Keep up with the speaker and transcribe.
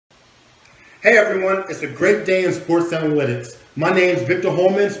Hey everyone, it's a great day in sports analytics. My name is Victor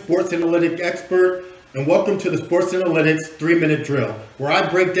Holman, sports analytic expert, and welcome to the Sports Analytics 3-Minute Drill, where I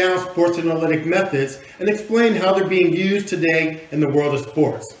break down sports analytic methods and explain how they're being used today in the world of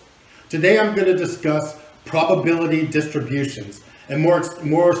sports. Today I'm going to discuss probability distributions, and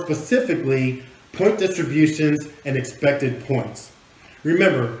more specifically, point distributions and expected points.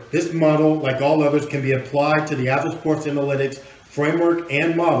 Remember, this model, like all others, can be applied to the Agile Sports Analytics framework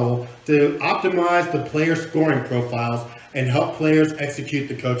and model to optimize the player scoring profiles and help players execute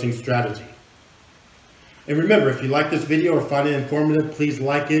the coaching strategy. And remember, if you like this video or find it informative, please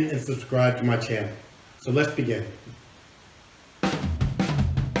like it and subscribe to my channel. So let's begin.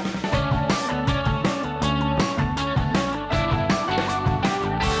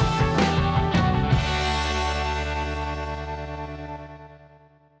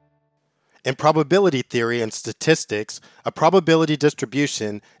 In probability theory and statistics, a probability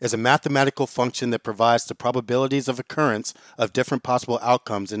distribution is a mathematical function that provides the probabilities of occurrence of different possible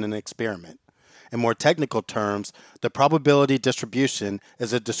outcomes in an experiment. In more technical terms, the probability distribution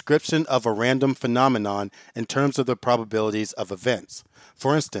is a description of a random phenomenon in terms of the probabilities of events.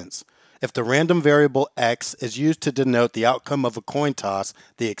 For instance, if the random variable x is used to denote the outcome of a coin toss,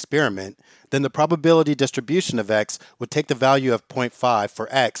 the experiment, then the probability distribution of x would take the value of 0.5 for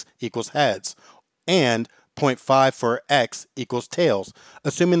x equals heads and 0.5 for x equals tails,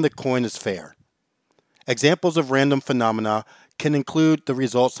 assuming the coin is fair. Examples of random phenomena can include the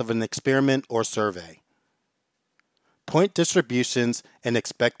results of an experiment or survey. Point distributions and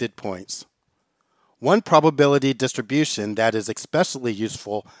expected points. One probability distribution that is especially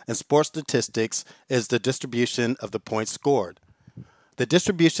useful in sports statistics is the distribution of the points scored. The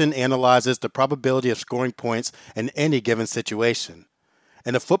distribution analyzes the probability of scoring points in any given situation.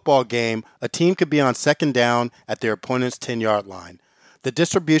 In a football game, a team could be on second down at their opponent's 10-yard line. The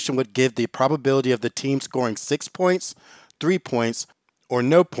distribution would give the probability of the team scoring 6 points, 3 points, or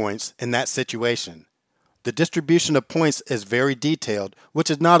no points in that situation. The distribution of points is very detailed, which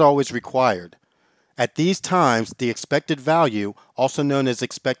is not always required. At these times, the expected value, also known as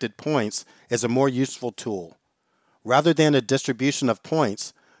expected points, is a more useful tool. Rather than a distribution of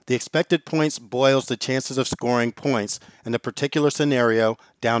points, the expected points boils the chances of scoring points in a particular scenario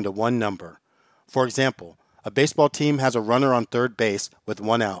down to one number. For example, a baseball team has a runner on third base with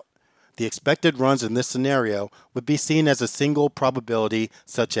one out. The expected runs in this scenario would be seen as a single probability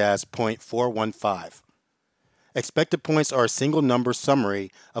such as 0.415. Expected points are a single number summary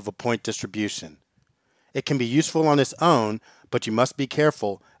of a point distribution. It can be useful on its own, but you must be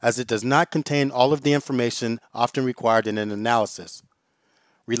careful as it does not contain all of the information often required in an analysis.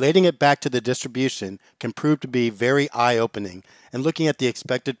 Relating it back to the distribution can prove to be very eye-opening and looking at the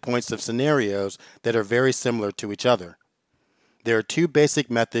expected points of scenarios that are very similar to each other. There are two basic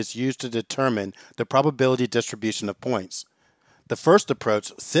methods used to determine the probability distribution of points. The first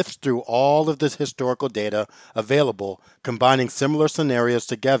approach sifts through all of the historical data available, combining similar scenarios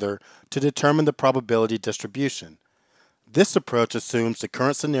together to determine the probability distribution. This approach assumes the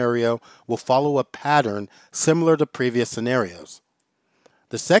current scenario will follow a pattern similar to previous scenarios.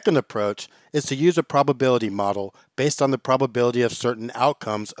 The second approach is to use a probability model based on the probability of certain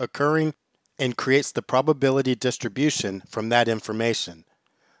outcomes occurring and creates the probability distribution from that information.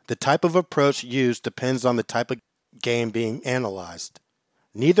 The type of approach used depends on the type of game being analyzed.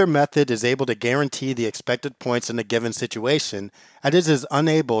 Neither method is able to guarantee the expected points in a given situation, as it is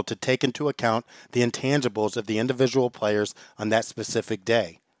unable to take into account the intangibles of the individual players on that specific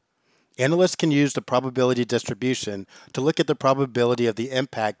day. Analysts can use the probability distribution to look at the probability of the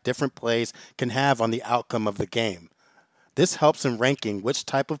impact different plays can have on the outcome of the game. This helps in ranking which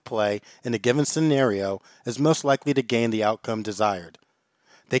type of play in a given scenario is most likely to gain the outcome desired.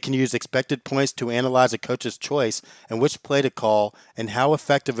 They can use expected points to analyze a coach's choice and which play to call and how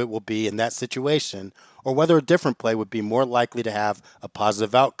effective it will be in that situation, or whether a different play would be more likely to have a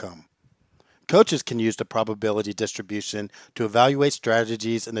positive outcome. Coaches can use the probability distribution to evaluate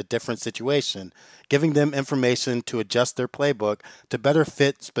strategies in a different situation, giving them information to adjust their playbook to better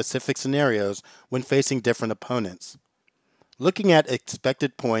fit specific scenarios when facing different opponents. Looking at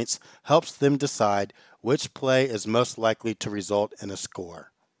expected points helps them decide which play is most likely to result in a score.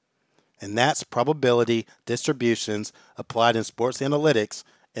 And that's probability distributions applied in sports analytics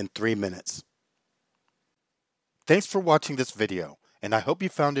in 3 minutes. Thanks for watching this video, and I hope you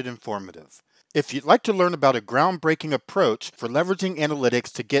found it informative. If you'd like to learn about a groundbreaking approach for leveraging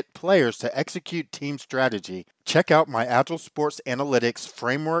analytics to get players to execute team strategy, check out my Agile Sports Analytics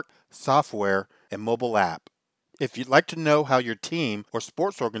framework, software, and mobile app. If you'd like to know how your team or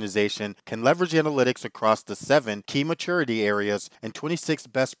sports organization can leverage analytics across the 7 key maturity areas and 26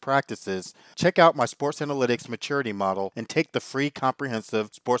 best practices, check out my Sports Analytics Maturity Model and take the free comprehensive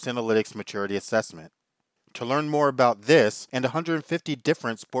Sports Analytics Maturity Assessment. To learn more about this and 150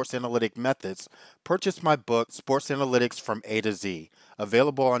 different sports analytic methods, purchase my book, Sports Analytics from A to Z,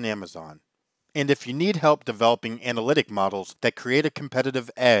 available on Amazon. And if you need help developing analytic models that create a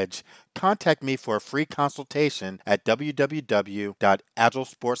competitive edge, contact me for a free consultation at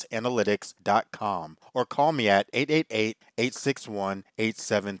www.agilesportsanalytics.com or call me at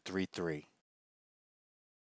 888-861-8733.